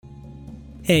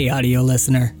Hey, audio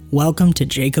listener. Welcome to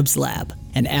Jacob's Lab,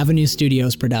 an Avenue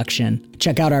Studios production.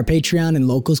 Check out our Patreon and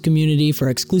Locals community for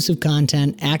exclusive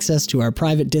content, access to our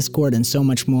private Discord, and so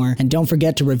much more. And don't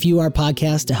forget to review our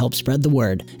podcast to help spread the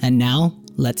word. And now,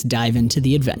 let's dive into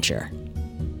the adventure.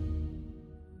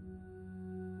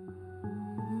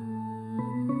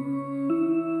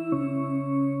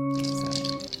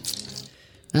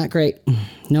 Not great.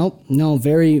 Nope. No,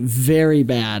 very, very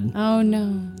bad. Oh,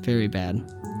 no. Very bad.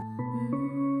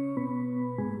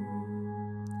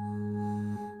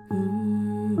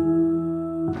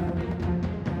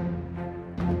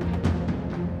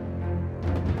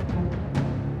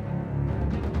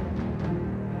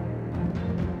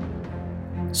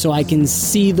 So I can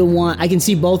see I can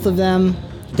see both of them.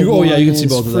 You can see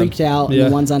both of them. Freaked out, Yeah.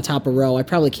 and the one's on top of Roe. I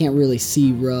probably can't really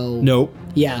see Roe. Nope.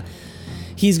 Yeah.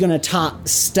 He's going to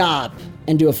stop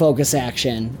and do a focus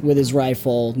action with his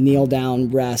rifle, kneel down,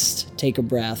 rest, take a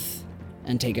breath,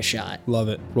 and take a shot. Love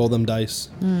it. Roll them dice.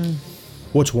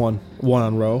 Which one? One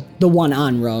on row? The one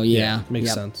on Roe, yeah.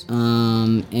 Makes sense.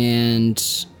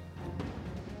 And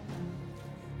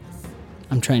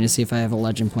I'm trying to see if I have a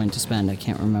legend point to spend. I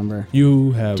can't remember.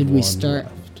 You have Did we one start?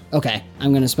 left. Okay,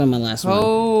 I'm going to spend my last one.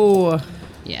 Oh.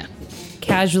 Yeah.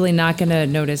 Casually not going to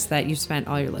notice that you spent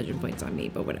all your legend points on me,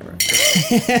 but whatever.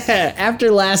 After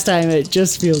last time, it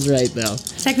just feels right, though.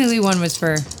 Technically, one was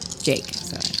for Jake.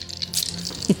 So.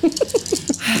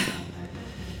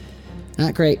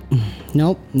 Not great.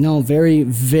 Nope. No, very,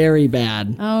 very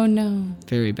bad. Oh, no.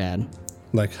 Very bad.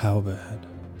 Like how bad?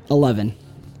 11.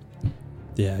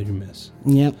 Yeah, you miss.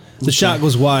 Yep. The shot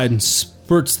goes wide and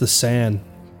spurts the sand.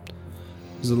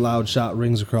 As a loud shot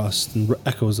rings across and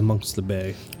echoes amongst the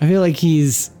bay. I feel like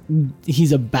he's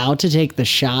about to take the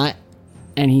shot,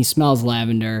 and he smells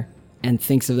lavender and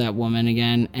thinks of that woman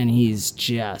again, and he's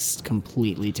just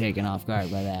completely taken off guard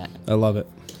by that. I love it.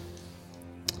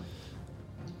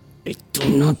 I do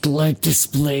not like this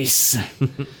place.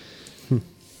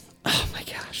 Oh my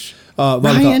gosh.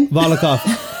 Ryan?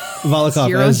 Volokov,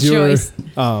 Your as own you're, choice.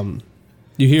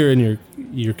 you hear in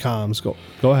your comms, go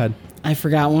ahead. I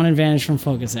forgot one advantage from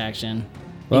focus action.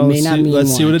 Well, it may not mean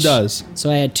let's see what it much. does.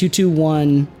 So I had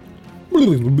 2-2-1. It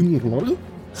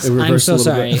I'm reversed so a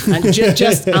little sorry. bit.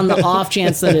 just on the off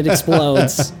chance that it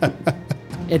explodes.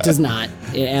 It does not.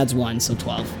 It adds 1, so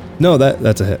 12. No,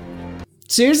 that's a hit.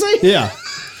 Seriously? Yeah.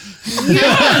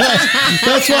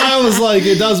 That's why I was like,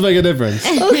 it does make a difference.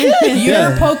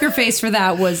 Your poker face for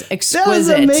that was exquisite. That was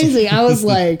amazing. I was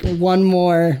like, one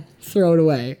more, throw it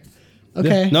away.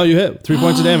 Okay. Yeah. No, you hit 3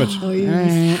 points of damage. All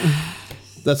right.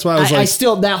 That's why I was I like,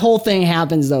 still, that whole thing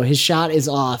happens though. His shot is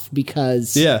off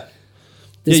because yeah.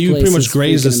 this You place pretty much is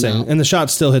graze this freaking him thing, out. and the shot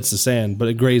still hits the sand, but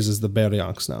it grazes the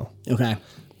Beryonks now. Okay.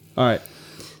 All right.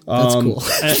 That's cool.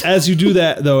 As you do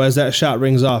that, though, as that shot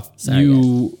rings off, Sorry,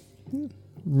 you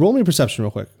roll me a perception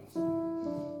real quick.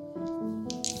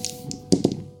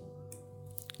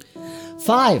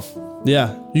 5.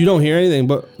 Yeah, you don't hear anything,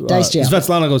 but Dice jam.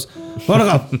 Svetlana goes,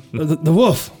 Volokov, the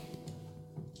wolf.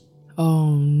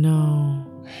 Oh, no.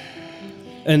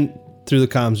 And through the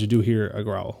comms, you do hear a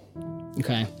growl.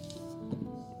 Okay.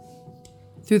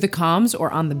 Through the comms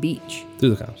or on the beach?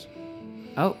 Through the comms.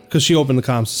 Oh. Because she opened the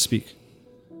comms to speak.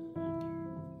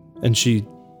 And she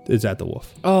is at the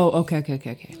wolf. Oh,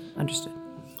 okay. Understood.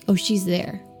 Oh, she's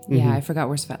there. Yeah, I forgot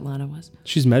where Svetlana was.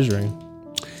 She's measuring.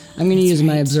 I'm going to use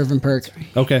my observant perk.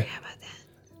 Okay.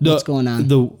 What's going on?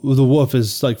 The wolf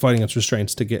is like fighting its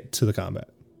restraints to get to the combat.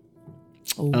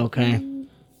 Okay.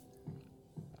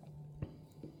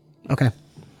 Okay.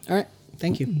 All right.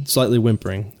 Thank you. Slightly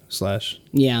whimpering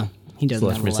 / Yeah. He doesn't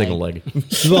Slash have my a single leg. leg.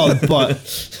 well,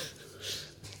 but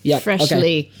Yeah.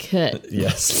 Freshly cut.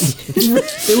 Yes.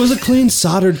 it was a clean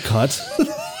soldered cut.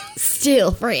 Still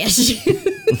fresh.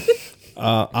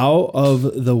 Out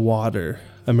of the water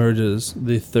emerges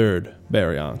the third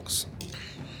Beryonks.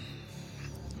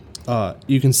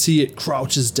 You can see it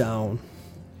crouches down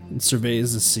and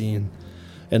surveys the scene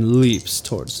and leaps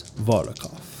towards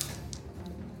Volokov,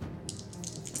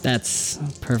 That's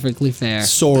perfectly fair.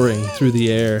 soaring through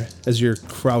the air as you're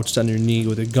crouched on your knee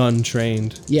with a gun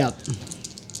trained. Yep.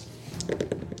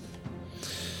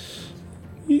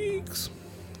 Yeeks.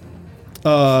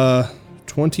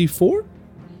 24?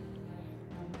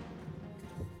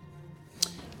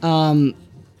 I'm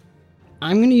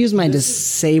going to use my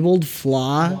disabled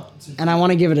flaw, and I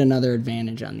want to give it another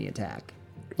advantage on the attack.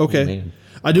 Okay. Oh, man.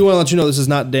 I do want to let you know this is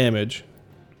not damage.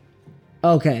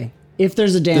 Okay. If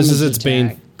there's a damage is its bane.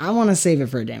 attack, I want to save it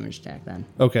for a damage attack then.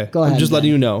 Okay. Go ahead, I'm just letting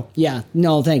Ben. you know. Yeah.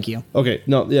 No, thank you. Okay.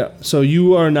 No, yeah. So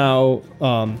you are now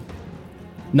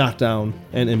knocked down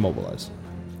and immobilized.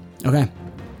 Okay.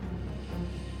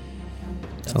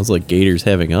 Sounds like Gator's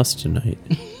having us tonight.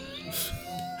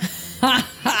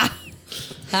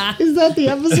 Is that the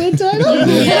episode title?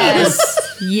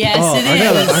 Yes. Yes, Oh, it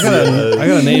is. I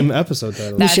gotta name episode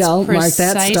title. That's Michelle, mark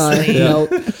that star. precisely-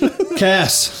 Nope.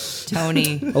 Cass,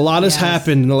 Tony. a lot has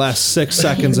happened in the last 6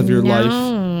 seconds of your life.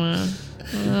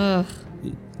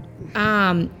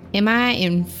 Am I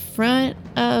in front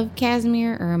of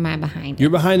Casimir or am I behind him? You're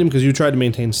behind him because you tried to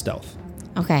maintain stealth.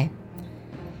 Okay.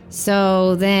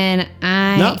 So then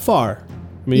Not far.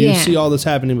 I mean, you Yeah. see all this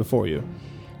happening before you.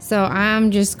 So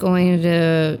I'm just going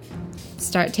to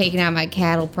start taking out my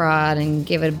cattle prod and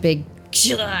give it a big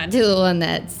to the one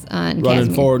that's on Running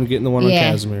Casimir. forward and getting the one on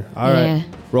Yeah. Casimir. All right, Yeah.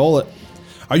 roll it.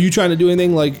 Are you trying to do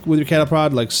anything like with your cattle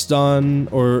prod, like stun,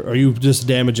 or are you just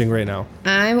damaging right now?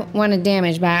 I want to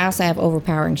damage, but I also have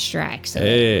overpowering strike, so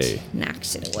Hey, it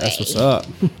knocks it away. that's what's up.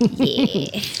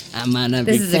 Yeah. I'm gonna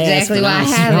This be is fast, exactly but why I I'm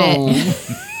have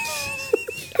strong.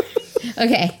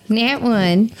 Okay, nat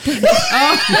 1.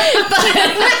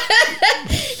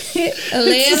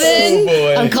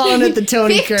 11. I'm calling it the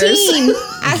Tony 15. curse.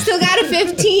 I still got a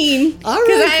 15. All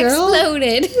Because right, I girl.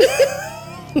 exploded.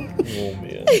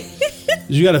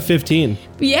 You got a 15.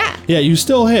 Yeah. Yeah, you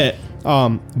still hit.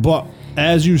 But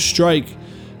as you strike,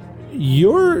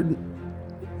 you're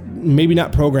maybe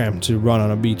not programmed to run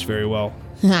on a beach very well.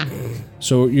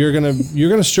 So you're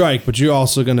gonna strike, but you're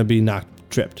also gonna be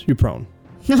tripped. You're prone.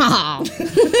 Oh.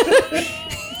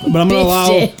 But I'm gonna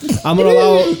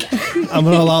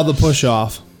allow the push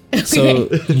off. So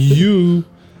you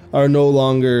are no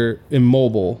longer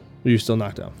immobile. You're still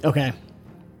knocked out. Okay.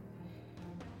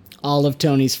 All of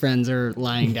Tony's friends are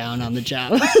lying down on the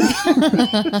job.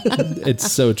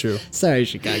 It's so true. Sorry,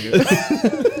 Chicago.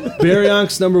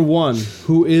 Baryonyx number 1,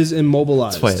 who is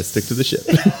immobilized. That's why I stick to the ship.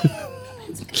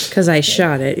 Because I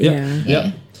shot it,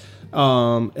 yeah.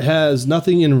 Yep. Has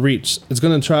nothing in reach. It's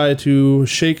going to try to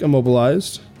shake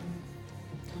immobilized,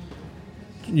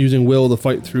 using will to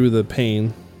fight through the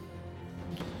pain.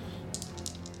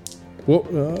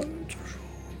 Whoa,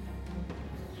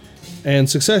 and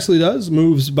successfully does.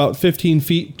 Moves about 15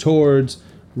 feet towards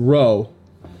Ro.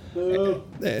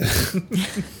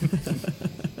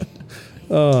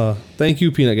 Thank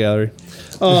you, Peanut Gallery.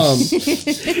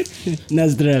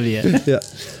 Nazdravia. Yeah.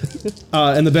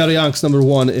 And the Baryonyx number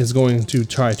 1 is going to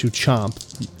try to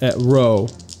chomp at Ro.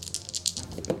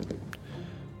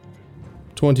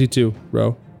 22,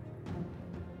 Ro.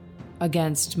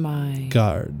 Against my...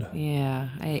 Guard. Yeah,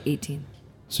 I had 18.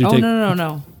 So you Oh, take.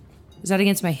 no. Is that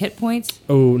against my hit points?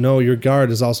 Oh, no, your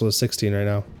guard is also a 16 right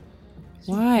now.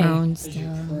 Why? Prone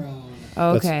still.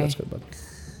 Okay. That's good, bud.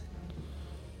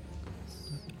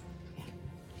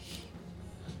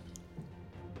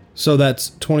 So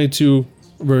that's 22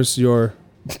 versus your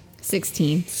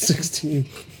 16. 16,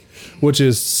 which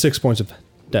is 6 points of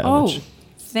damage. Oh,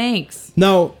 thanks.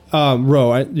 Now,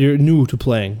 Ro, you're new to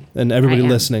playing, and everybody I am.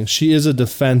 listening, she is a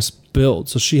defense build,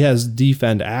 so she has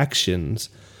defend actions.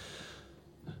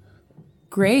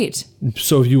 Great.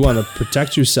 So if you want to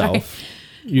protect yourself,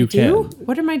 you Do? can.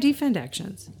 What are my defend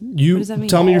actions? You does that mean?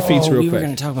 tell me your feats real we were quick,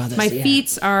 going to talk about this. My yeah.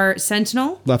 feats are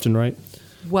Sentinel, left and right.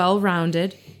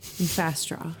 well-rounded, and fast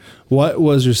draw. What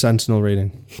was your sentinel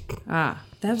rating? That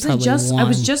was Probably I was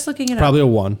one. just looking it Probably up.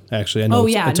 a 1, actually. I know Oh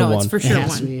it's, yeah, it's a no, 1. it's for It sure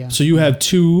has to be, one. yeah. So you have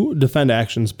 2 defend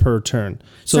actions per turn.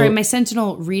 So Sorry, my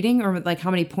Sentinel reading or like how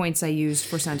many points I used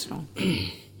for Sentinel?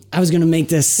 I was going to make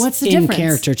this What's the in difference?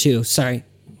 character too. Sorry.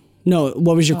 No,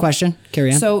 what was your question?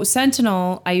 Carry on. So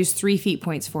Sentinel, I used 3 feet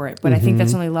points for it, but I think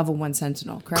that's only level 1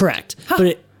 Sentinel, correct? Correct.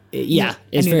 But yeah,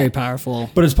 it's knew very that. powerful.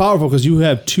 but it's powerful because you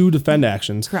have 2 defend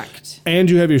actions. Correct.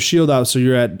 And you have your shield out, so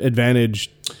you're at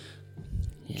advantage.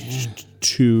 Yeah.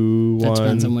 2, 1. That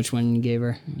depends on which one you gave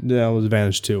her. Yeah, it was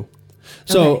advantage 2.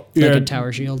 So Okay. you're Like a at-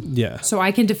 tower shield. Yeah, So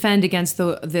I can defend against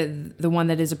the one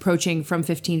that is approaching from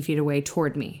 15 feet away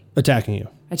toward me. attacking you.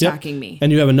 Attacking me.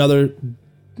 And you have another.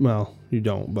 Well, you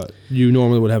don't, but you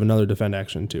normally would have another defend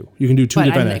action too. You can do 2 But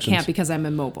defend I actions. can't because I'm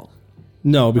immobile.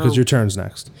 No, because Oh. your turn's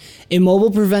next.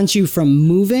 Immobile prevents you from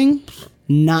moving,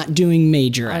 not doing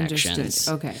major Understood. actions.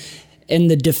 Okay. In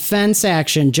the defense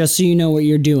action, just so you know what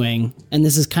you're doing, and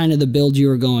this is kind of the build you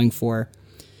were going for.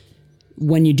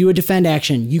 When you do a defend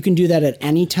action, you can do that at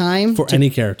any time For any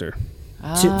character.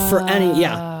 for any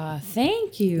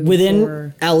Thank you. within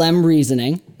for- LM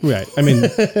reasoning. Right. I mean,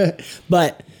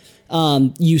 But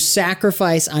you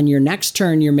sacrifice on your next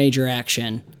turn your major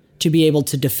action to be able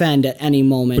to defend at any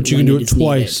moment. but you when can do it is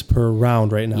twice needed. per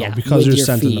round right now Yeah, because with you're your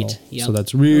Sentinel. feet. Yep. So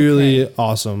that's really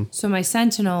awesome. So my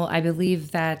Sentinel, I believe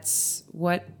that's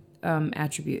what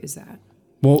attribute is that?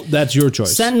 Well, that's your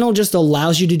choice. Sentinel just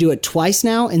allows you to do it twice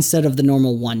now instead of the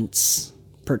normal once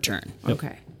per turn.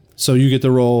 Okay. So you get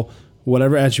to roll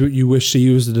whatever attribute you wish to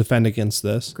use to defend against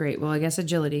this. Great. Well, I guess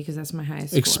agility because that's my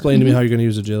highest. Explain to me how you're going to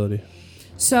use agility.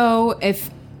 So if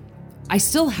I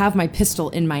still have my pistol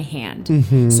in my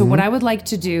hand, so what I would like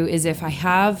to do is if I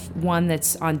have one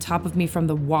that's on top of me from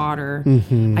the water,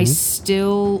 I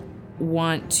still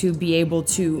want to be able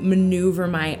to maneuver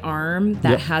my arm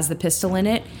that has the pistol in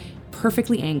it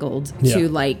perfectly angled to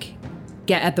like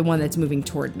get at the one that's moving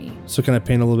toward me. So can I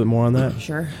paint a little bit more on that?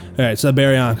 Sure. All right, so the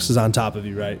Baryonyx is on top of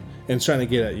you, right? And it's trying to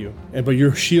get at you. But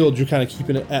your shield, you're kind of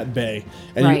keeping it at bay.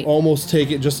 And you almost take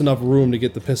it just enough room to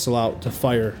get the pistol out to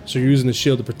fire. So you're using the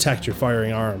shield to protect your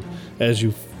firing arm as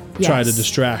you try to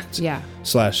distract /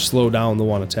 slow down the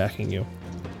one attacking you.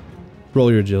 Roll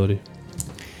your agility.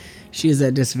 She is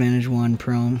at disadvantage 1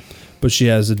 prone. But she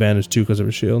has advantage 2 because of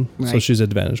her shield. So Right. she's at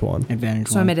advantage 1. Advantage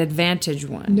 1. So I'm at advantage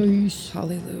 1. Nice.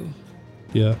 Hallelujah.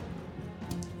 Yeah.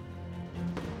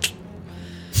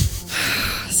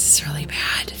 This is really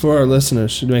bad. For our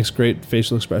listeners, she makes great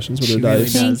facial expressions with her She really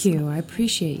dice. does. Thank you. I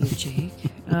appreciate you, Jake.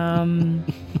 So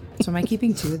am I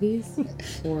keeping 2 of these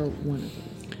or 1 of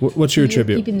these? What's your You're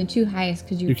attribute? keeping the 2 highest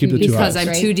because You keep the 2 Because highest. I'm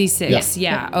right? 2d6.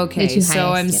 Yeah. Yeah. Okay. The 2 So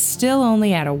highest, I'm yep. still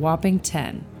only at a whopping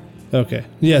 10. Okay.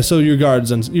 Yeah, so your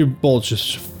guards and your bolts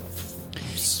just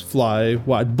fly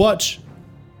wide. But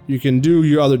you can do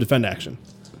your other defend action.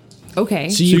 Okay.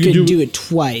 so you, you can can do- do it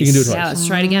twice. You can do it twice. Yeah, let's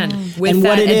try it again. With And that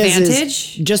what it advantage.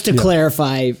 is just to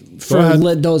clarify for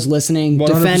ahead. those listening, 100%.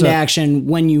 defend action,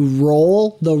 when you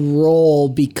roll, the roll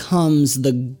becomes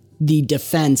the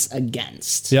defense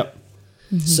against. Yep.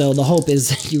 So the hope is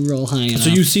that you roll high enough. So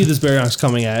you see this Baryonyx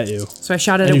coming at you. So I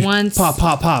shot at And it you once. Pop,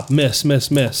 pop, pop. Miss,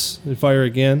 miss, miss. You fire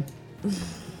again.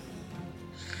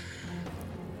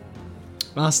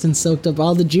 Austin soaked up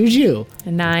all the juju.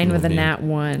 A 9 with a man. nat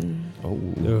 1. All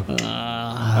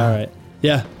right.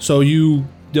 Yeah, so you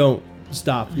don't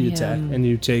stop the attack, and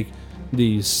you take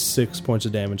the 6 points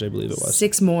of damage, I believe it was.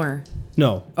 6 more.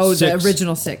 No. Oh, 6. the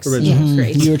original 6. Original. Yeah,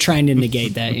 great. You were trying to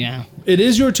negate that, yeah. It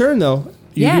is your turn, though.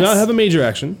 You do Yes. not have a major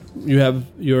action. You have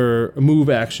your move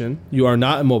action. You are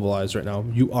not immobilized right now.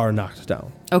 You are knocked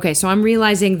down Okay, so I'm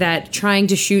realizing that trying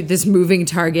to shoot this moving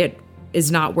target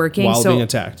is not working. while so, being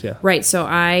attacked, yeah. Right, so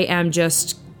I am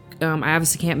just, I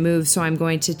obviously can't move, so I'm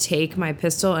going to take my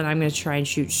pistol and I'm going to try and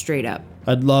shoot straight up.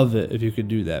 I'd love it if you could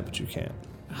do that, but you can't.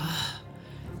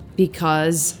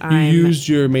 Because You I'm used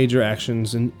your major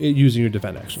actions and using your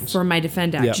defend actions. for my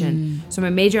defend action. So my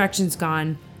major action's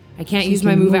gone. I can't use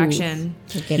my move action.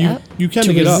 Get up. You can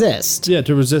To get resist. up. Yeah,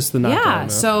 to resist the knockdown. Yeah,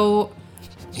 so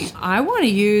I want to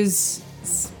use.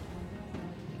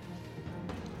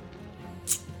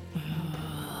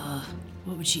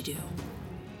 What would she do?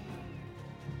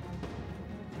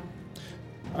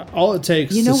 All it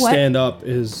takes You know to what? stand up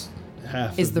is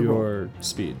half Is of the your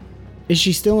speed. Is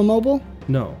she still immobile?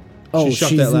 No. Oh, she shook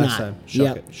she's that last not. time. Shook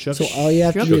Yep. it. Shook So it. all you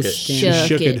have to Shook do it. is stand.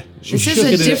 Shook it. This She is shook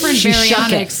a it. different She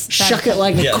shuck it. baryonyx. that- Shuck it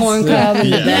like Yes. a corn cob in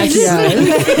the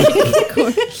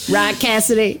backyard. Right,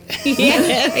 Cassidy?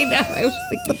 Yeah, I know. I was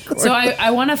thinking so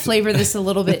I want to flavor this a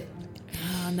little bit.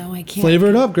 Oh no, I can't. Flavor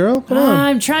it up, girl. Come on.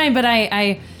 I'm trying, but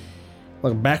I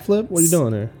Like a backflip? What are you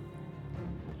doing there?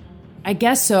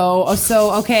 guess so. Oh,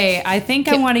 so okay. I think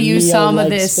I want to use Neo some of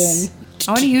leg this. spin.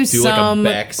 I want to use Do like a some.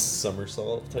 back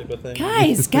somersault type of thing.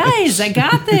 Guys, I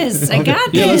got this. I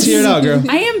got this. Yeah, let's hear it out, girl.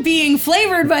 I am being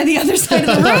flavored by the other side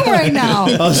of the room right now.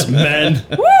 Us men.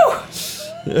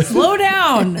 Slow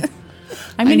down.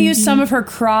 I'm going to use some of her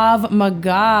Krav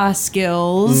Maga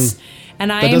skills,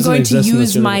 and I That am doesn't going to exist in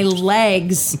this use my universe.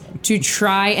 legs to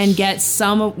try and get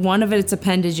one of its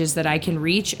appendages that I can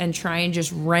reach and try and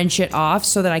just wrench it off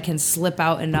so that I can slip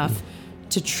out enough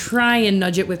to try and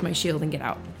nudge it with my shield and get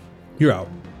out. You're out.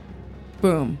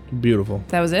 Boom. Beautiful.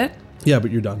 That was it? Yeah, but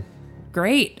you're done.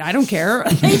 Great. I don't care.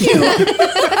 Thank you.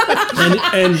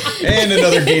 And And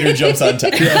another gator jumps on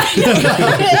top.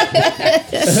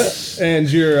 and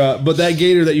you're but that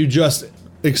gator that you just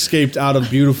escaped out of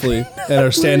beautifully and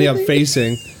are standing up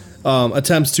facing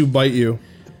attempts to bite you.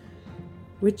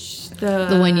 Which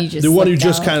The one you just The one you slipped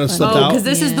just out. kind of slipped Oh, out. because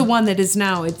this is Yeah. the one that is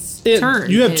now its It- turn.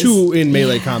 you have is- two in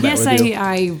melee combat Yes, with you.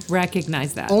 I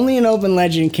recognize that. Only in Open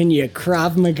Legend can you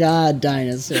Krav Maga a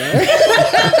dinosaur.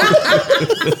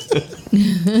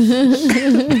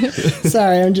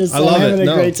 Sorry, I'm just I love having it. a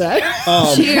No. great time.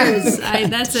 Cheers.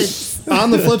 That's a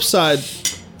On the flip side,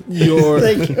 your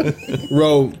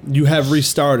row you have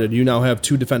restarted. You now have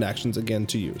 2 defend actions again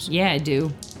to use. yeah, I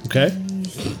do. Okay.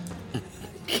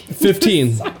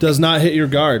 15 does not hit your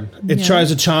guard. It tries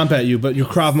to chomp at you, but your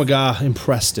Krav Maga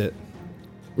impressed it.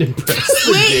 I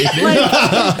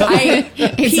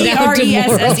now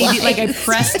PRESSED, like I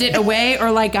pressed it away,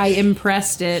 or like I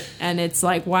impressed it, and it's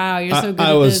like, wow, you're so good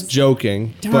I at was this.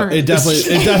 joking, Darn. but it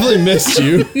definitely missed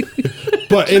you.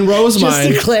 But in Rose's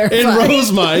mind,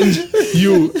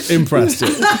 you impressed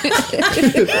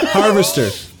it. Harvester.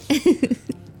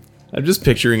 I'm just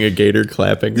picturing a gator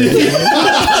clapping. Right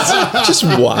now. Just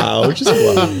wow.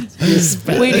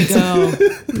 Way to go.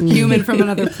 Human from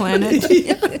another planet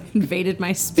invaded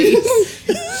my space.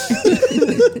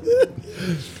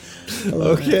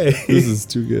 Okay. This is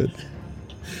too good.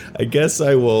 I guess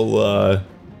I will.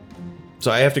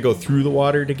 So I have to go through the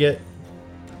water to get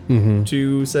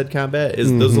to said combat.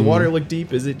 Does the water look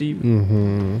deep? Is it deep?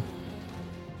 You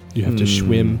have to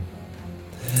swim.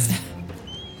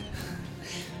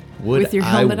 Would With your I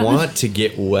helmet on? want to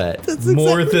get wet?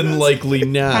 More than likely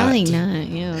not. Probably not.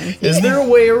 Yeah. Is there a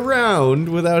way around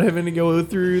without having to go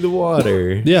through the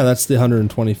water? Yeah, that's the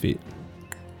 120 feet.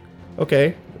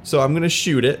 Okay, so I'm gonna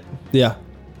shoot it, Yeah,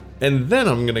 and then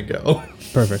I'm gonna go.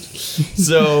 perfect.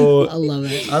 So I love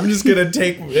it. I'm just gonna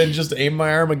take and just aim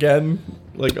my arm again,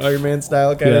 like Iron Man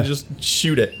style, kind of Yeah. just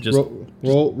shoot it. Just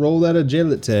Roll that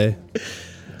agility.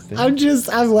 I'm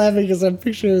laughing because I'm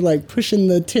picturing like pushing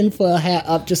the tinfoil hat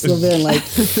up just a little bit and like,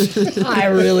 I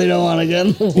really don't want to get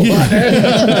in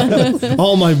the water.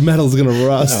 All my metal's gonna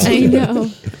rust. I know.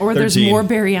 Or there's 13. more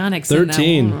baryonics in that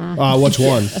 13. one. Which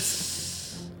one?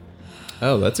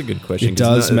 oh, that's a good question. It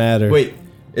 'cause does matter. Wait,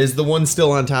 is the one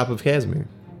still on top of Casimir?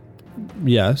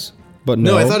 Yes, but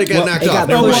no. No, I thought it got knocked off. got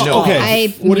Never mind, pushed no. off. Okay. I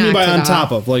What do you mean by knocked on it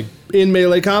top off. of? Like in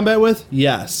melee combat with?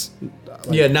 Yes.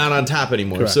 Yeah, not on top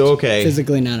anymore. Correct. So okay,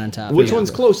 Physically not on top. which Yeah.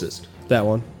 one's closest? That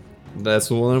one. That's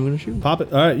the one I'm gonna shoot. Pop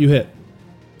it. All right, you hit.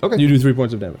 Okay. You do 3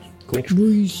 points of damage.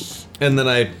 And then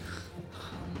I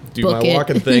do Book my it.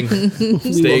 walking thing,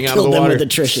 staying out of Kill the them water, with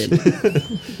attrition.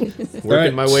 working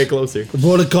Alright. my way closer.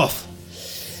 Vodakov.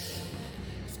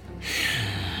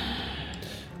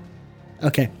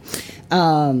 Okay.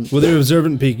 With the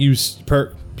observant peak,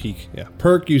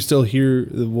 perk. You still hear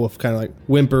the wolf kind of like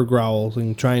whimper,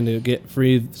 growling, trying to get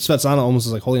free. Svetlana almost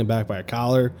is like holding him back by a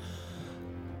collar,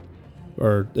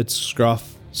 or its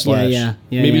scruff. Slash. Yeah,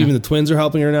 Maybe yeah. even the twins are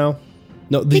helping her now.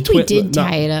 No, I think we did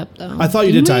tie it up though. I thought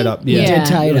you did tie it up. Yeah, We did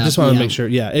tie it I just up, wanted to yeah. make sure.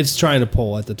 Yeah, it's trying to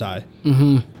pull at the tie.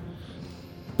 Mm-hmm.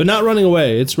 But not running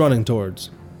away. It's running towards.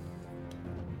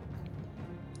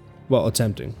 Well,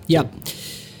 attempting. Yep.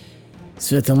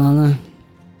 Svetlana,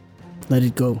 let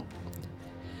it go.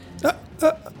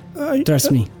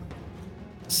 Trust me.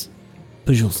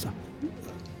 Пожалуйста.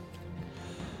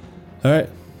 All right.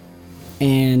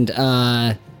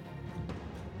 And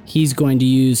he's going to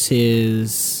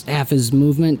use half his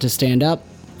movement to stand up,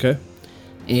 Okay.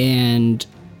 and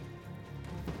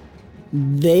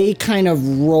they kind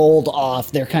of rolled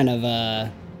off. They're kind of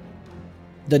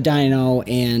the dino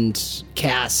and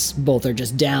Cass both are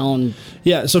just down.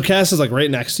 Yeah. So Cass is like right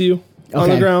next to you on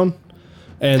the Okay. ground,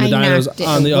 and the I dino's knocked it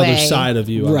on the other away. side of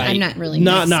you. Right. I'm not really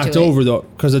Not next knocked to it. over though,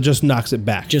 because it just knocks it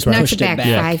back. Just Correct. Knocked pushed it it back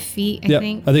back. 5 feet, I Yep.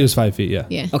 think. I think it was 5 feet. Yeah.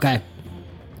 Yeah. Okay.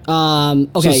 So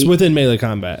Okay. it's within melee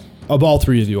combat. Of all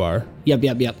three of you are,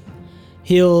 Yep.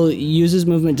 He'll use his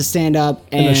movement to stand up,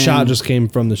 and and a shot just came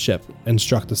from the ship and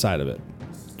struck the side of it.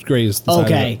 Grazed the side of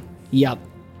Okay. it. Yep.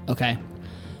 Okay.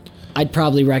 I'd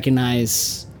probably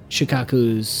recognize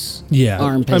Shikaku's Yeah,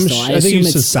 arm pistol. I think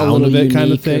it's the a sound little of it kind of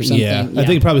unique or thing. something. Yeah, I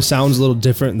think it probably sounds a little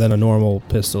different than a normal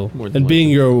pistol. More than And being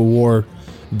you're a war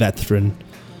veteran.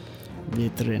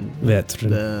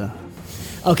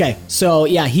 Okay, so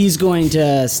yeah, he's going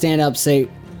to stand up, say,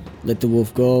 "Let the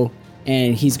wolf go,"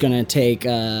 and he's going to take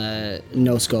a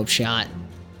no scope shot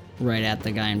right at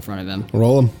the guy in front of him.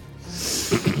 Roll him.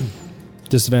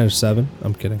 Disadvantage 7.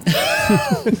 I'm kidding.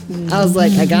 I was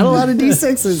like, I got a lot of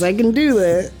D6s. I can do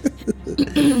that.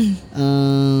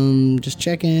 Just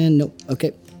checking. Nope.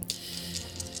 Okay.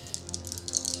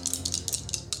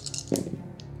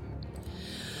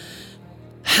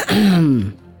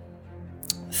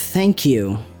 Thank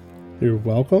you. You're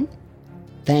welcome.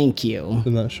 Thank you.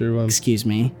 I'm not sure what I'm. Excuse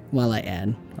me while I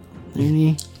add.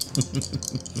 30.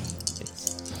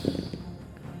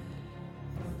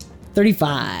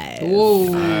 35.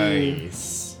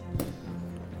 Nice.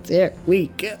 There we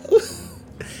go.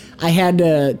 I had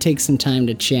to take some time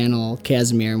to channel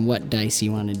Casimir and what dice he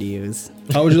wanted to use.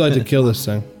 How would you like to kill this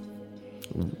thing?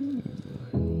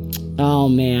 Oh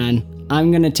man,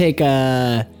 I'm gonna take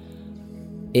a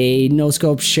no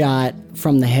scope shot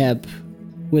from the hip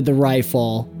with the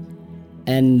rifle,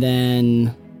 and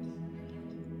then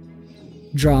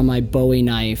draw my Bowie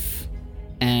knife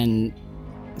and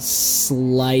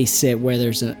slice it where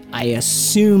there's I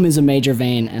assume is a major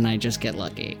vein, and I just get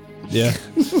lucky. Yeah.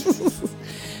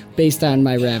 based on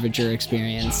my Ravager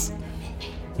experience.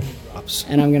 Drops.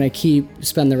 And I'm going to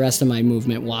spend the rest of my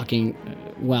movement walking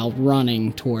while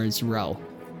running towards Ro.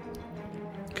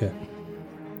 Okay.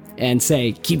 And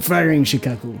say, keep firing,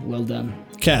 Shikaku. Well done.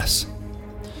 Cass,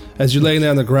 as you're laying there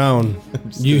on the ground,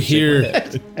 you hear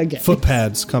Okay. foot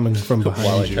pads coming from behind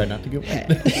While I you. try not to get wet.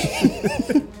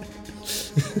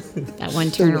 That one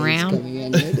turn around.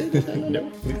 No,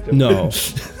 please don't. No.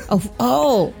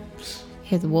 Oh.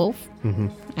 Hear the wolf? Mm-hmm.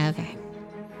 Okay.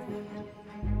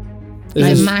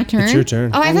 It's It's my turn? It's your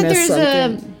turn. Oh, I thought missed there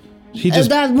was something. He just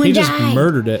that one he just died.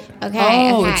 murdered it. Okay.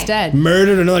 Oh, okay. it's dead.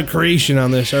 Murdered another creation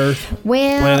on this Earth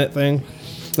Well, planet thing.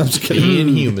 I'm just kidding.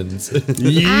 Inhumans.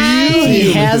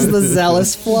 He has the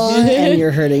zealous flaw, and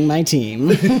you're hurting my team.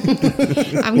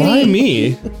 I'm Why gonna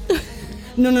me?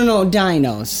 No,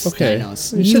 Dinos. Okay.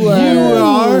 Dinos. You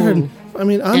are. I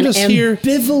mean, I'm an just here.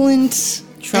 ambivalent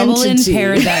Trouble entity. in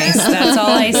paradise. That's all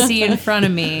I see in front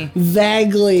of me.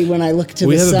 Vaguely, when I look to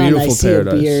We the have a sun, I beautiful see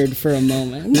paradise. a beard for a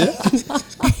moment.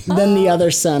 Then the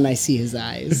other sun, I see his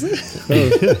eyes.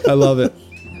 I love it.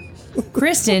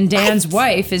 Kristen, Dan's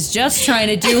wife, is just trying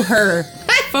to do her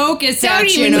focus don't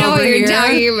action even know over what you're here.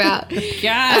 talking about.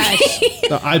 Gosh.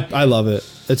 No, I love it.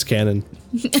 It's canon.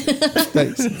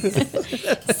 Thanks.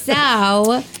 So,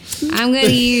 I'm going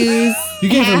to use You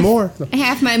gave her more. No.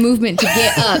 half my movement to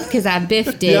get up because I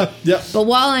biffed it. Yeah. But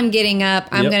while I'm getting up,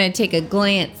 I'm Yep. going to take a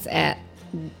glance at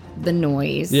the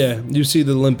noise. Yeah, you see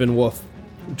the limping wolf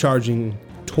charging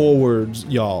towards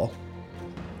y'all.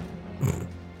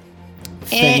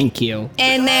 Thank you.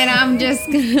 And then I'm just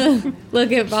gonna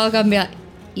look at Volk and be like,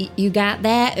 you got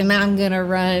that? And I'm gonna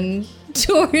run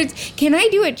towards. Can I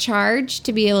do a charge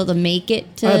to be able to make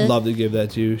it to? I'd love to give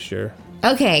that to you, sure.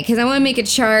 Okay, because I want to make a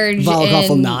charge Volkov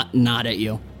will and, nod at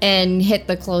you. and hit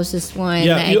the closest one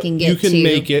Yeah, that I can get you can to.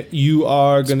 make it. You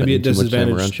are going to be at Spending too much time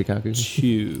disadvantage. around Shikaku.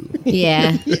 Two.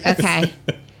 Yeah. Okay.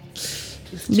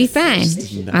 Be fine.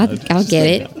 I'll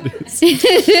get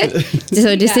it.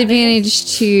 So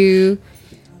disadvantage 2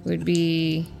 would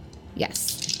be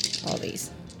yes. All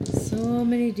these. So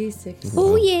many D6.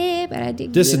 Oh yeah, but I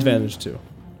did Disadvantage 2.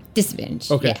 disadvantage.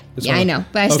 Okay, Yeah, that's yeah, I fine. know,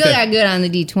 but I still Okay. got good on the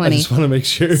I D20. just want to make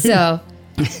sure. So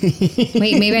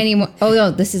wait, maybe I need more. Oh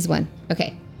no, this is one.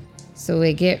 Okay, so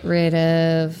we get rid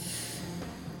of.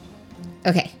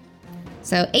 Okay,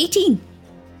 so 18.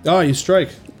 Oh, you strike.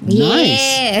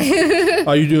 Yeah.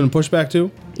 Are you doing pushback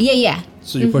too? yeah.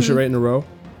 So you push it right in a row?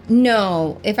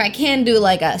 No, if I can do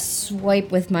like a swipe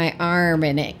with my arm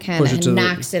and it kind Push it of to the-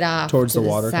 knocks it off towards to the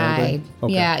water kind of side. thing?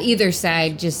 Okay. Yeah, either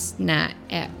side, just not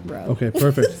at row. Okay,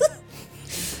 perfect.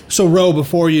 So, Ro,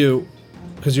 before you,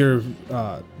 because you're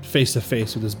face to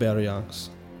face with this Baryonyx,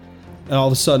 and all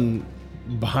of a sudden,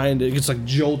 behind it, it gets like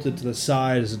jolted to the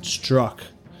side as it's struck.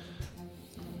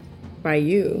 By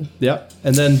you. Yep.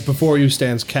 And then before you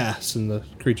stands Cass, and the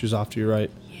creature's off to your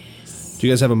right. Yes. Do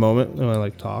you guys have a moment when I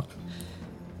like talk?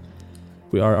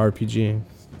 We are RPGing.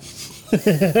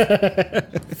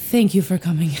 Thank you for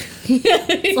coming.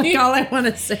 It's like all I want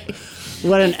to say.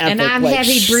 What an epic, And I'm like,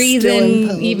 heavy still breathing,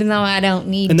 in- even though I don't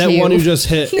need And to. that one you just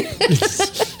hit.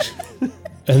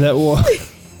 And that one.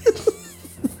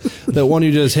 That one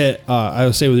you just hit, I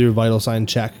would say with your vital sign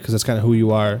check, because that's kind of who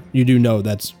you are. You do know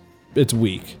it's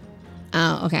weak.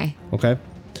 Oh, okay. Okay.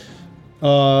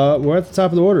 We're at the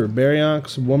top of the order.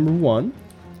 Baryonyx number 1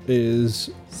 is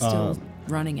Still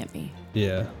running at me.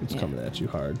 yeah, it's Yeah. coming at you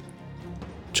hard.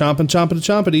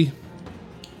 Chompity.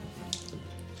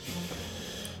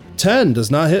 10 does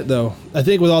not hit though. I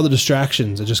think with all the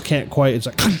distractions, it just can't quite. It's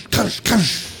like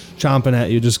chomping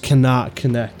at you, just cannot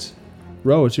connect.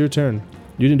 Ro, it's your turn.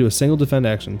 You didn't do a single defend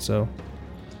action, so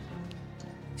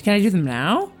Can I do them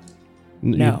now?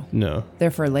 No. no.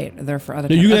 They're for later. They're for other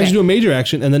No, times. you can Okay. actually do a major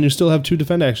action, and then you still have 2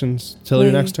 defend actions till your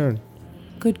Wait. next turn.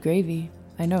 Good gravy.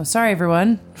 I know. Sorry,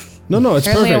 everyone. No, it's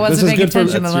Apparently I perfect. This wasn't is paying good for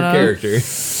attention. That's your Hello. character.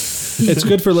 it's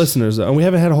good for listeners though, and we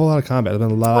haven't had a whole lot of combat. There's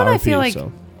been a lot Well, of I RP, feel like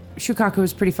so Shukaku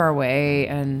was pretty far away,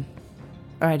 and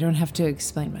I don't have to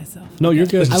explain myself. no, you're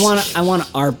good. I want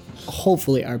to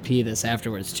hopefully RP this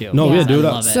afterwards too. No, yeah, do it I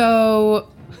up. love it. So,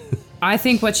 I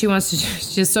think what she wants to do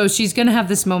is just so she's gonna have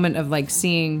this moment of like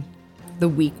seeing the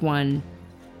weak one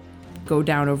go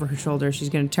down over her shoulder. She's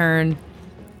gonna turn.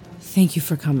 Thank you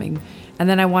for coming. And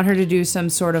then I want her to do some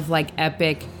sort of like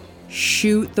epic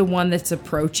shoot the one that's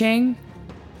approaching.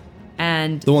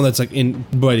 And The one that's like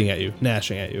biting at you,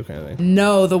 gnashing at you, kind of thing.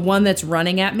 no, the one that's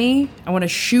running at me. I want to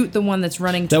shoot the one that's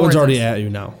running That towards one's already us. at you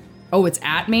now. Oh, it's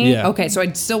at me? Yeah. Okay, so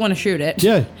I still want to shoot it.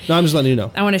 Yeah, no, I'm just letting you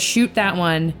know. I want to shoot that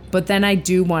one, but then I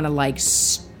do want to like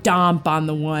stomp on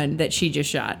the one that she just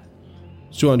shot.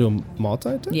 So you want to do a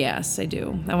multi-attack? Yes, I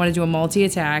do. I want to do a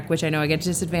multi-attack, which I know I get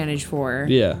disadvantage for.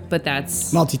 Yeah. But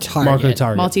that's Multi-target.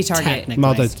 Multi-target. multi-target.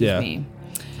 Technically. Excuse Yeah. me.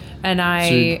 And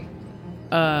I,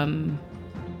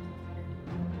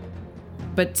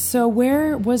 but so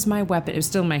where was my weapon? It was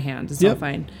still in my hand. It's all Yep.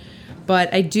 fine.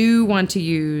 But I do want to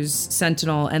use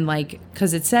Sentinel and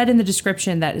because it said in the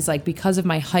description that is because of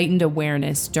my heightened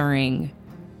awareness during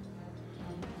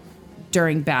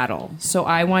battle. So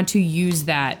I want to use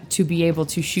that to be able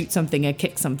to shoot something and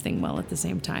kick something well at the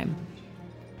same time.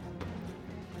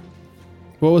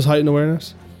 What was heightened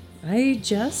awareness? I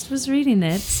just was reading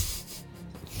it.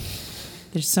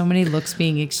 There's so many looks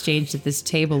being exchanged at this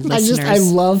table, listeners. I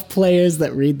love players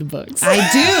that read the books. I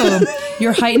do.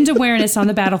 Your heightened awareness on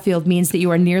the battlefield means that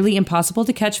you are nearly impossible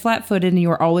to catch flat-footed and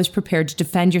you are always prepared to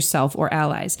defend yourself or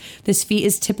allies. This feat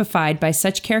is typified by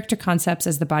such character concepts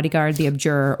as the bodyguard, the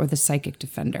abjurer, or the psychic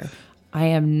defender. I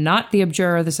am not the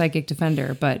abjurer or the psychic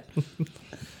defender, but...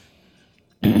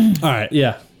 All right,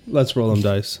 yeah. Let's roll them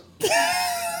dice.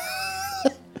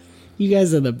 You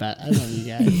guys are the best. I love you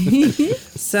guys.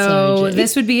 So Sorry, Jay.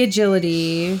 this would be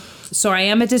agility. So I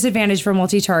am at disadvantage for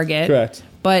multi-target. Correct.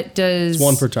 But does... It's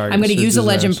one per target, I'm going to so use a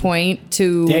legend disadvantage. point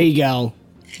to There you go.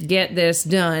 get this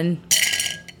done.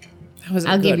 That was a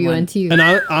I'll good give you one too. And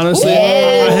honestly,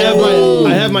 I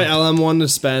have my LM one to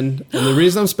spend, and the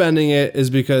reason I'm spending it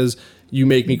is because you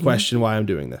make me question why I'm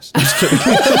doing this. Just kidding.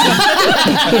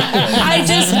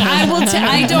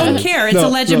 I don't care. It's No, a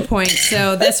legend no. point.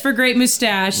 So that's for Great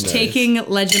Mustache, taking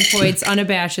legend points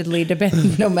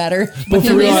unabashedly, no matter. But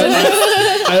for real,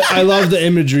 I love the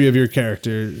imagery of your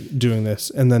character doing this,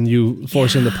 and then you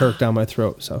forcing the perk down my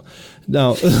throat. So,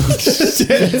 no,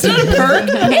 It's not a perk.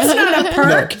 It's not a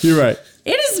perk. you're right.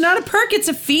 It is not a perk. It's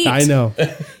a feat. I know.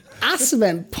 I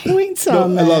spent points No,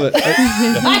 on I that. love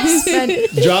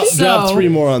it. Drop So- 3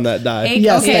 more on that die.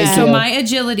 Yes, okay, thank so you. my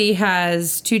agility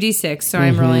has 2d6, so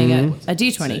I'm rolling a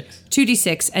d20,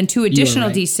 2d6, and 2 additional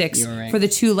right. d6 You were right. for the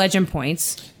 2 legend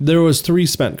points There was 3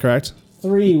 spent, correct?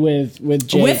 3 with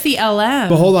Jay. with the LM.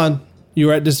 But hold on, you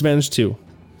were at disadvantage 2.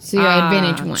 So you're at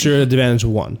advantage 1. So you're at advantage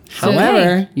 1.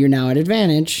 However, you're now at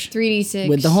advantage. 3d6.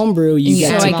 With the homebrew, you And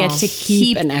get, so to I get to keep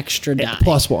keep an extra die.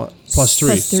 Plus 1, plus 3.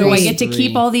 Plus So I three. get to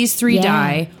keep all these 3 Yeah.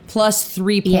 die plus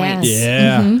 3 Yeah. points.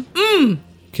 Yeah.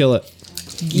 Kill it.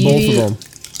 Both of them.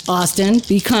 Austin,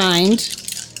 be kind.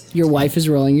 Your wife is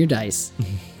rolling your dice.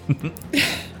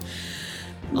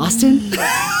 Austin?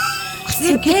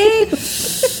 Okay.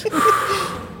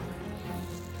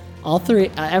 All 3,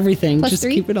 everything. Plus just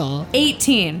 3? keep it all.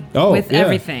 18 Oh, with yeah.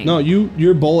 everything. No,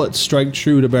 your bullets strike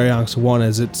true to Baryonyx 1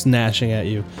 as it's gnashing at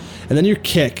you. And then your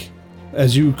kick,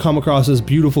 as you come across this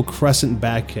beautiful crescent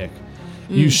back kick,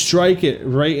 you strike it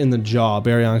right in the jaw,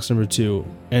 Baryonyx number 2,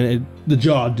 and the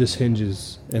jaw just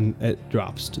hinges and it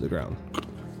drops to the ground.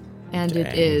 And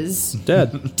it is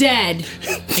Dead. dead.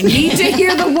 I need to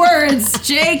hear the words,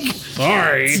 Jake.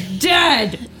 Sorry.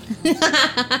 Dead.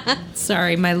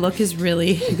 Sorry, my look is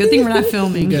really... Good thing we're not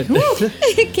filming.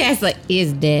 Cass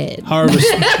is dead.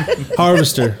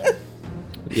 Harvester.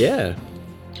 Yeah.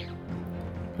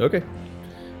 Okay.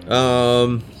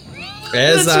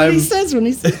 As That's what I'm he says when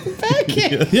he says the back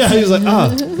kick. Yeah, he's like,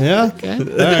 yeah.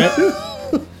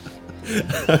 All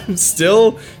right. I'm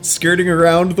still skirting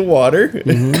around the water,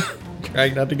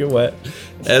 trying not to get wet.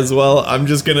 As well, I'm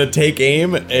just gonna take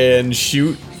aim and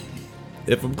shoot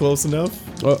if I'm close enough.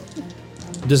 Oh,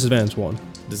 disadvantage 1.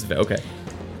 Okay.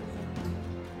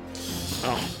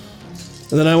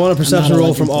 And then I want a perception not a roll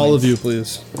legend from all of points. you,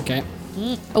 please. Okay.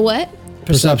 A what?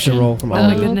 Perception roll from all Oh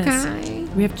my of you. goodness. Okay.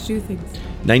 We have to do things.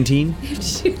 19.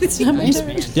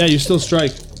 Yeah, you still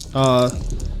strike.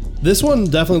 This one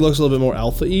definitely looks a little bit more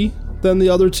alpha-y than the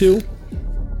other 2.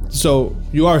 So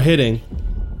you are hitting,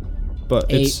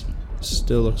 but it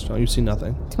still looks strong. You see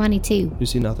nothing. 22. You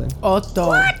see nothing.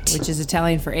 Otto, which is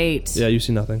Italian for 8. Yeah, you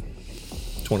see nothing.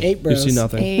 20. 8 bros. You see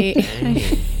nothing.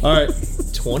 8. All right.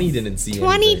 20 didn't see anything.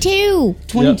 22.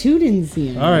 22 didn't see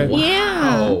him. All right.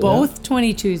 Yeah. Oh, Both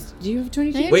 22s. Do you have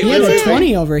 22? Wait, He wait, has wait, a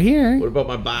 20 over here. What about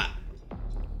my bot?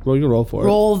 Well, you can roll for it.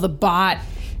 Roll the bot.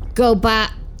 Go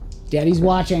bot. Daddy's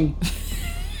watching.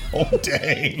 Oh,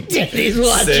 dang. Daddy's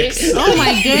watching. 6. Oh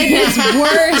my goodness,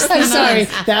 worse. I'm sorry.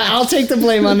 I'll take the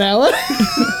blame on that one.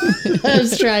 I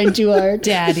was trying too hard.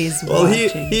 Daddy's Well,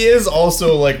 watching. he is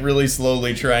also like really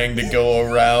slowly trying to go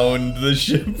around the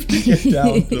ship to get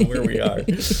down to where we are.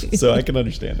 So I can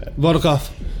understand that. Vodokov,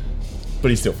 But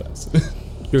he's still fast.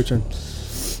 your turn.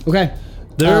 Okay.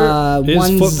 There is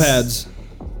one's- foot pads.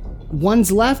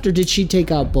 One's left, or did she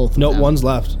take out both of No, them? one's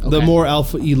left. The Okay. more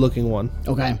alpha-y looking one.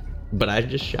 Okay. But I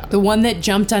just shot. The one that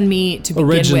jumped on me to begin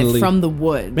Originally. with from the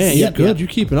woods. Man, you're Yep, good. yep. You're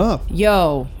keeping up.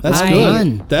 Yo, That's I-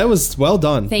 good. That was well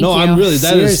done. Thank no, you. I'm really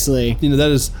that is. Seriously.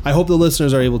 That is. I hope the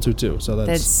listeners are able to too. So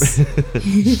that's.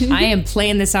 I am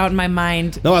playing this out in my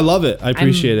mind. No, I love it. I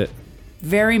appreciate it.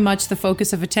 Very much the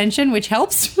focus of attention, which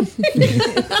helps.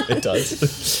 It does.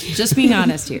 Just being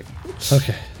honest here.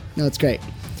 Okay. No, it's great.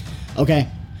 Okay.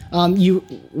 You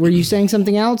were you saying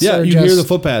something else? Yeah, or you just hear the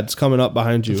footpads coming up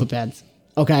behind you. footpads.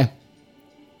 Okay.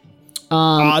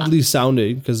 Oddly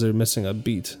sounding because they're missing a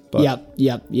beat. But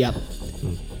Yep.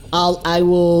 I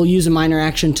will use a minor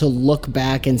action to look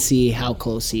back and see how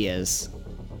close he is.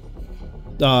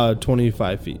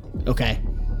 25 feet. Okay.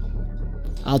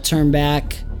 I'll turn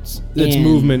back. Its and-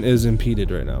 movement is impeded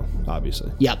right now,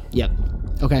 obviously. Yep.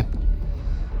 Okay.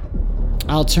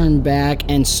 I'll turn back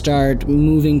and start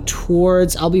moving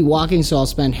towards. I'll be walking, so I'll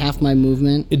spend half my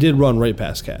movement. It did run right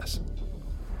past Cass.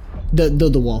 The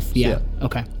wolf. Yeah.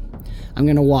 Okay. I'm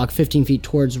gonna walk 15 feet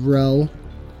towards Ro,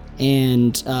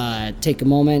 and take a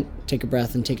moment, take a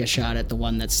breath, and take a shot at the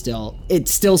one that's still. It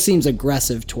still seems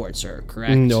aggressive towards her.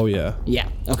 Correct. Oh yeah. Yeah.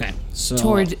 Okay. So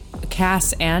Toward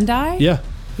Cass and I? Yeah.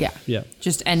 Yeah. Yeah.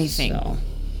 Just anything. So,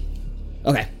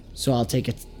 okay. So I'll take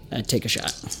it. Take a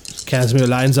shot. Casimir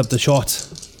lines up the shot.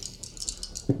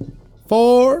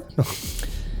 4.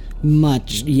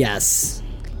 Much. Yes.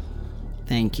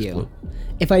 Thank you.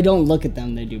 If I don't look at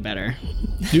them, they do better.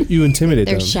 You intimidate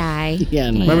They're them. shy. Yeah.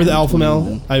 Remember the alpha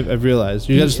male? I've realized.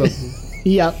 You guys just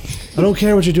Yep. I don't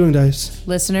care what you're doing, Dice.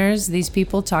 Listeners, these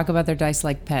people talk about their dice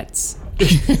like pets.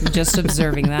 I'm just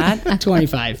observing that.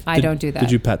 25. I don't do that.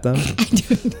 Did you pet them?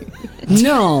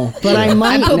 No, but I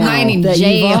might put now mine in that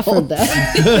jail. you've offered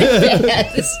that.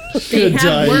 They have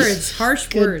dice. words, harsh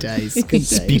Good words. dice. Good dice.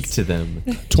 Speak to them.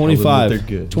 25. They're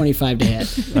good. 25 to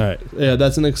hit. All right. Yeah,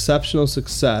 that's an exceptional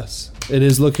success. It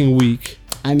is looking weak.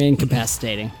 I'm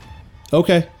incapacitating.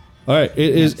 Okay. All right.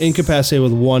 It is incapacitated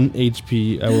with 1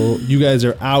 HP. You guys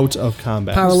are out of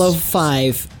combat. Power level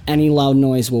 5. Any loud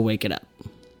noise will wake it up.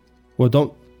 Well,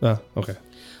 don't. Okay.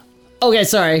 Okay,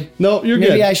 sorry. No, you're good.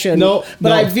 Maybe I shouldn't. No, but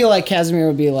no. I feel like Casimir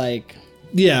would be like,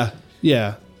 Yeah.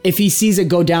 if he sees it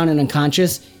go down and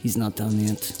unconscious, he's not done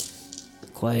yet.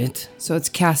 Quiet. So it's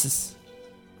Cass's.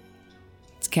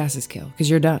 It's Cass's kill, because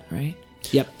you're done, right?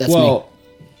 Yep, that's Well,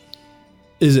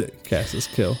 is it Cass's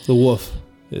kill? The wolf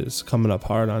is coming up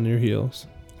hard on your heels.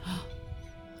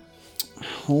 me.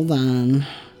 Hold on.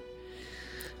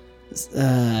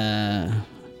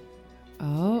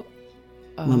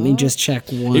 Let me just check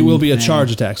one. It will be a thing.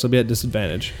 charge attack, so it'll be at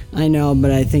disadvantage. I know,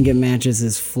 but I think it matches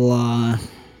his flaw.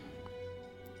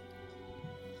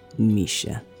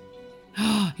 Misha.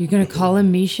 You're going to call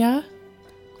him Misha?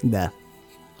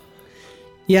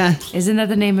 Yeah, Isn't that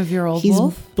the name of your old he's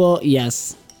wolf?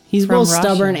 yes. He's From both Russia.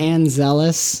 stubborn and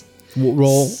zealous.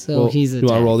 Roll. So he's You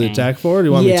want to roll the attacking. attack for it? Or do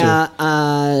you want me Yeah,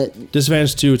 to?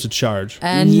 Disadvantage 2, it's a charge.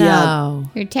 And Yeah.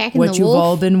 now, You're attacking what the you've wolf.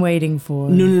 all been waiting for.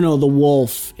 no. The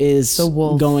wolf is The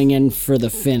wolf going in for the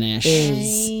finish.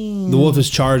 The wolf is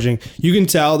charging. You can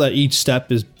tell that each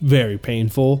step is very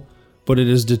painful, but it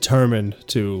is determined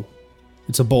to.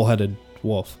 It's a bullheaded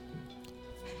wolf.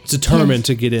 It's determined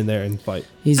to get in there and fight.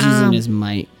 He's using his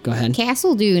might. Go ahead. Cass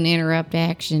will do an interrupt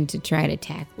action to try to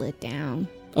tackle it down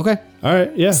Okay. All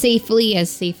right, yeah. safely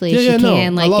as she Yeah, no,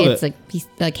 can, I like love it's it. a piece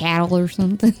of cattle or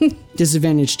something.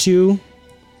 Disadvantage 2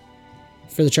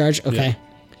 for the charge. Okay.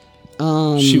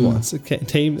 She wants to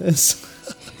tame this.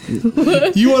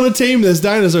 You want to tame this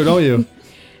dinosaur, don't you?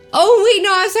 Oh wait,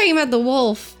 no, I was talking about the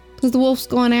wolf because the wolf's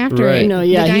going after Right. it. No,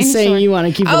 yeah, The he's saying dinosaur. you want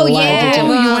to keep it Oh alive. yeah, to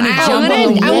well, you wanna I jump wanna-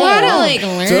 on the I wall. want to like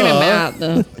learn Duh. about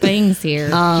the things here.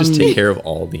 Just take care of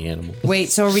all the animals.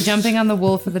 Wait, so are we jumping on the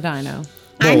wolf or the dino?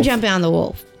 I'm both. jumping on the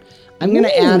wolf. I'm going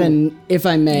to add if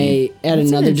I may, add That's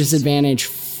another interesting. disadvantage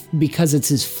because it's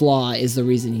his flaw is the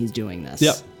reason he's doing this.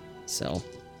 Yep. So,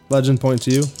 Legend point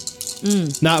to you.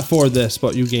 Not for this,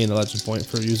 but you gain a legend point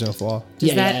for using a flaw. Does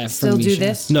Yeah, that yeah, still from do Misha.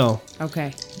 this? No.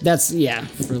 Okay. that's, for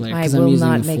later. I 'cause will I'm using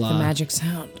not a make the flaw. magic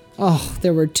sound. Oh,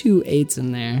 there were 2 8s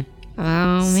in there. Oh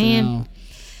man, So.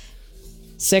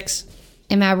 6.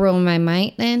 am I rolling my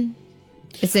might then?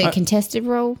 Is it a contested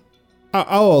roll?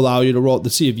 I'll allow you to roll to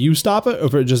see if you stop it or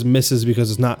if it just misses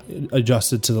because it's not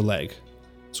adjusted to the leg.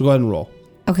 So go ahead and roll.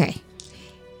 Okay.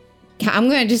 I'm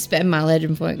gonna just spend my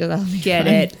legend point because I'll be Get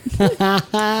fine. it. Does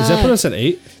that put us at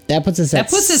 8? That puts us That at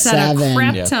puts us 7. at a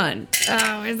crap Yeah. ton.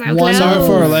 Oh, is that One- Sorry No.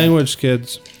 for our language,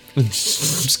 kids.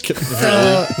 Just kidding.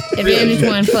 So advantage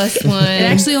 1 plus 1. It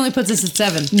actually only puts us at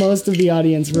 7. Most of the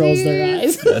audience rolls their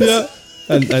eyes. Yeah.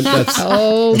 And that's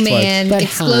Oh That's why- man, But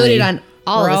exploded hi. on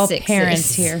all We're the all sixes.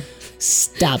 parents here.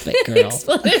 Stop it, girl.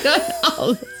 Exploded on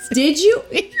all the Did you?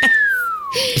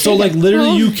 So like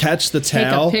literally you catch the a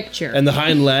tail picture. and the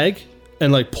hind leg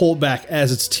and like pull it back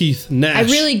as its teeth I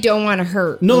gnash. really don't want to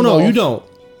hurt. No, the no, wolf. you don't.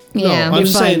 Yeah. No, I'm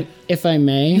just saying. If I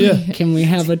may, Yeah. can we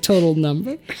have a total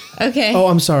number? Okay. Oh,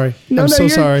 I'm sorry. I'm so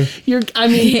sorry. I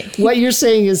mean, what you're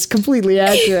saying is completely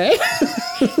accurate.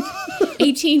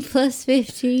 18 plus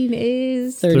 15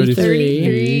 is 33.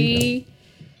 33.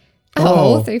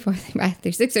 Oh. Oh, 34, 35,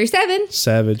 36, 37.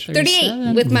 Savage.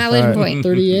 38 with my living Alright. point.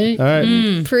 38. All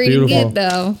right. Pretty Beautiful. good,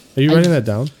 though. Are you writing that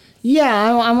down? Yeah,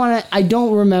 I want to. I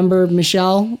don't remember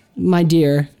Michelle, my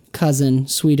dear cousin,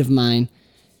 sweet of mine.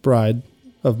 Bride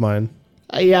of mine.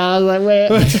 Yeah, I was like,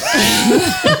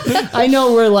 wait. I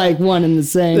know we're like one and the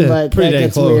same, Yeah, but pretty that dang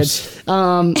gets close.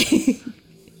 weird.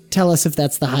 Tell us if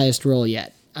that's the highest roll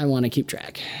yet. I want to keep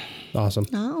track. Awesome.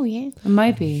 Oh, yeah. It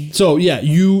might be. So yeah,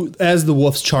 you as the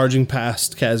wolf's charging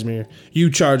past Casimir, you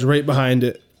charge right behind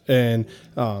it, and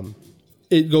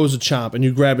it goes to chomp, and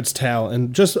you grab its tail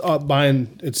and just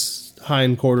behind its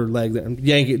hind quarter leg there, and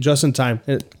yank it just in time.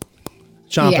 And it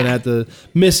chomping Yeah. at the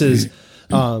misses,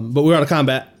 but we're out of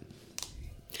combat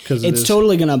because It's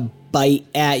totally gonna bite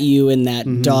at you in that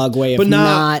dog way, But if not-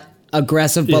 not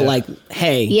aggressive, but Yeah. like,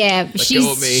 hey, Yeah,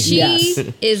 go of me. she Yes.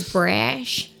 is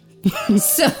brash.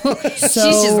 So she's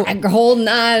just like holding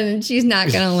on, and she's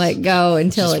not going to let go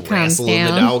until it calms Wrestling the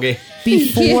down. doggy.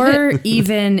 Before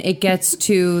even it gets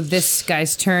to this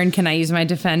guy's turn, can I use my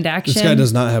defend action? this guy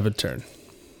does not have a turn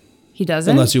He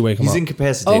doesn't? unless you wake him He's up.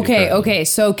 incapacitated. Okay, currently. okay.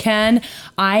 So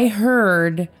I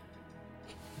heard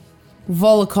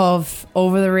Volokov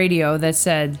over the radio that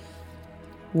said,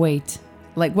 wait.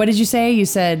 Like, what did you say? You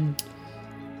said,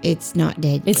 It's not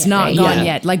dead. it's yet, not right? gone Yeah.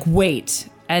 yet. Like, wait.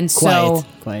 And quiet, so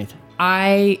quiet.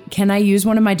 can I use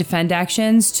one of my defend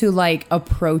actions to, like,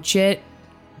 approach it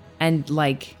and,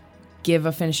 like, give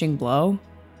a finishing blow?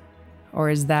 Or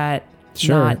is that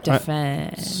Sure. not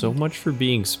defend? So much for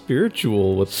being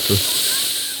spiritual with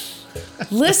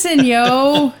the. Listen,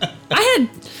 yo. I had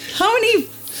how many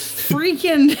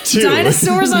freaking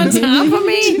dinosaurs on top of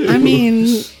me? I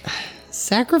mean,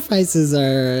 sacrifices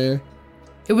are.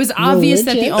 It was obvious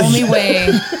that the Religion. only way.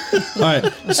 All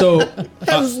right, so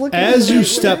was looking as you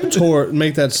step toward,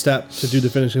 make that step to do the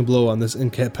finishing blow on this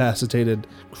incapacitated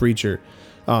creature,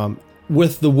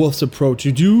 with the wolf's approach,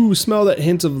 you do smell that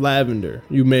hint of lavender.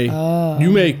 You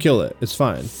may kill it. It's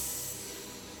fine.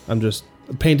 I'm just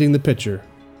painting the picture.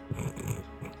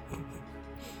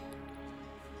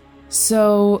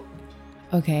 So,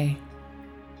 okay.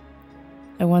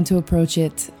 I want to approach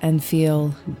it and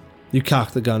feel, You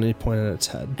cock the gun and you point it at its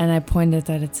head. and I point it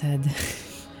at its head.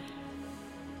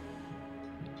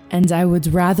 And I would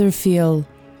rather feel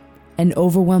an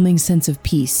overwhelming sense of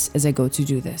peace as I go to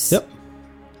do this. Yep.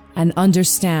 And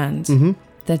understand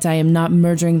that I am not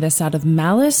murdering this out of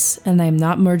malice, and I am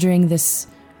not murdering this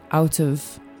out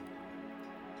of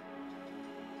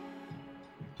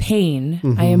pain.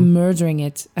 I am murdering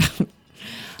it.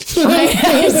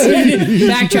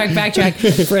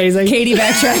 Backtrack. Phrasing. Katie,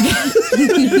 backtrack.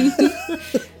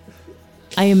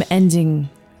 I am ending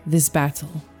this battle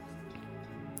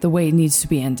the way it needs to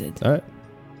be ended. All right.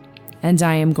 And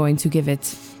I am going to give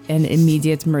it an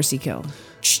immediate mercy kill.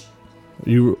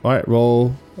 You all right?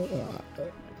 Roll.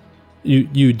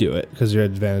 You do it because you're at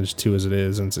advantage 2 as it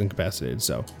is, and it's incapacitated.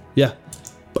 So yeah.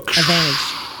 Advantage.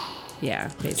 Yeah,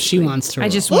 basically. She wants to I roll.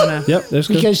 just want to. Yep. There's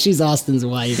good. Because she's Austin's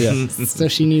wife, Yeah. so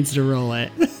she needs to roll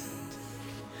it.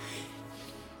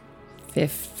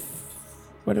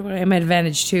 What do I am at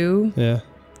advantage 2? Yeah.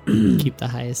 Keep the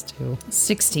highest two.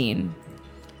 16.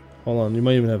 Hold on. You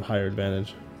might even have higher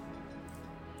advantage.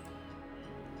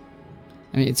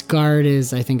 I mean, its guard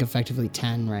is, I think, effectively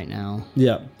 10 right now.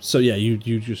 Yeah. So yeah, you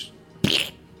just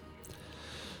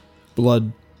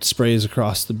blood sprays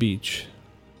across the beach,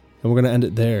 and we're gonna end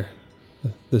it there.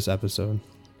 This episode,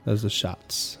 as the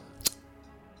shots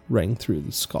rang through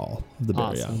the skull of the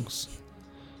Awesome. Baryongs. All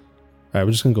right,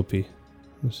 we're just gonna go pee.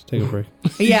 Let's take a break.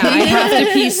 Yeah, I have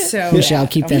to pee so. Michelle,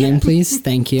 keep that in, please.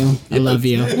 Thank you. I love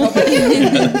you.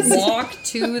 Walk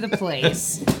to the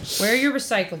place. Where are your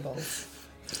recyclables?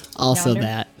 Also Yonder?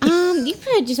 that. You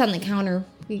put it just on the counter.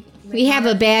 We have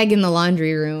a bag in the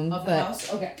laundry room. But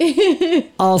Okay.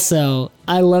 Also,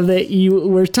 I love that you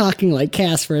were talking like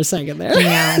Cass for a second there.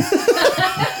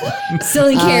 still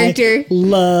in character.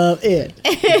 Love it.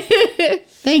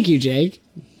 Thank you, Jake.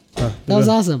 That was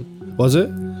awesome. Was it?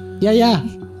 Yeah.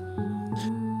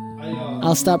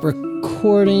 I'll stop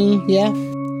recording. Yeah.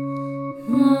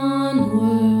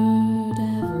 Onward,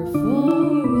 ever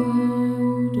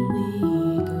forward we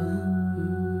go.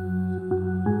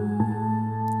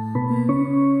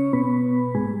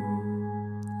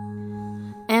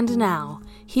 And now,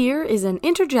 here is an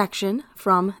interjection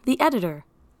from the editor.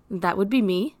 That would be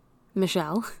me,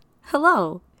 Michelle.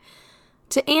 Hello.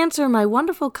 To answer my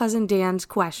wonderful cousin Dan's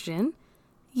question,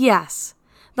 yes,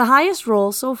 the highest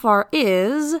roll so far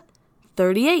is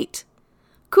 38.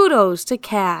 Kudos to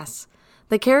Cass,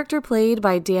 the character played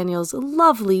by Daniel's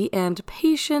lovely and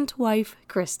patient wife,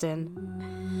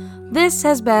 Kristen. This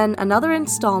has been another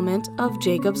installment of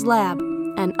Jacob's Lab,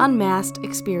 an unmasked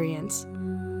experience.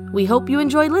 We hope you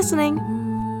enjoy listening.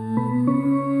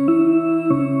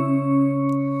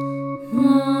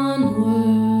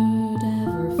 Onward,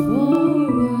 ever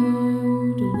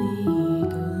forward we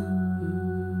go.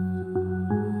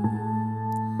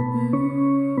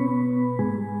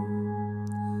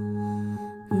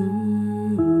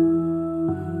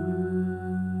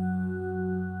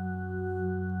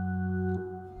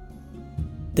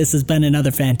 This has been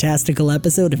another fantastical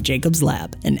episode of Jacob's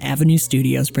Lab, an Avenue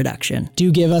Studios production.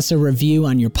 Do give us a review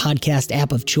on your podcast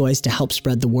app of choice to help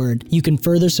spread the word. You can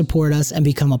further support us and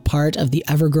become a part of the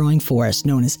ever-growing force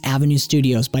known as Avenue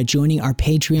Studios by joining our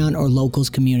Patreon or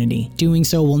Locals community. Doing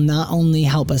so will not only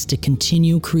help us to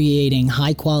continue creating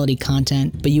high-quality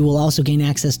content, but you will also gain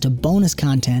access to bonus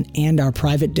content and our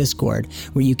private Discord,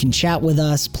 where you can chat with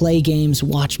us, play games,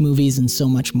 watch movies, and so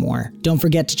much more. Don't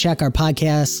forget to check our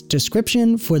podcast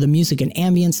description for the music and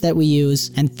ambience that we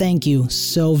use, and thank you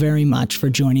so very much for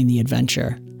joining the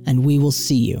adventure, and we will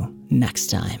see you next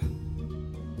time.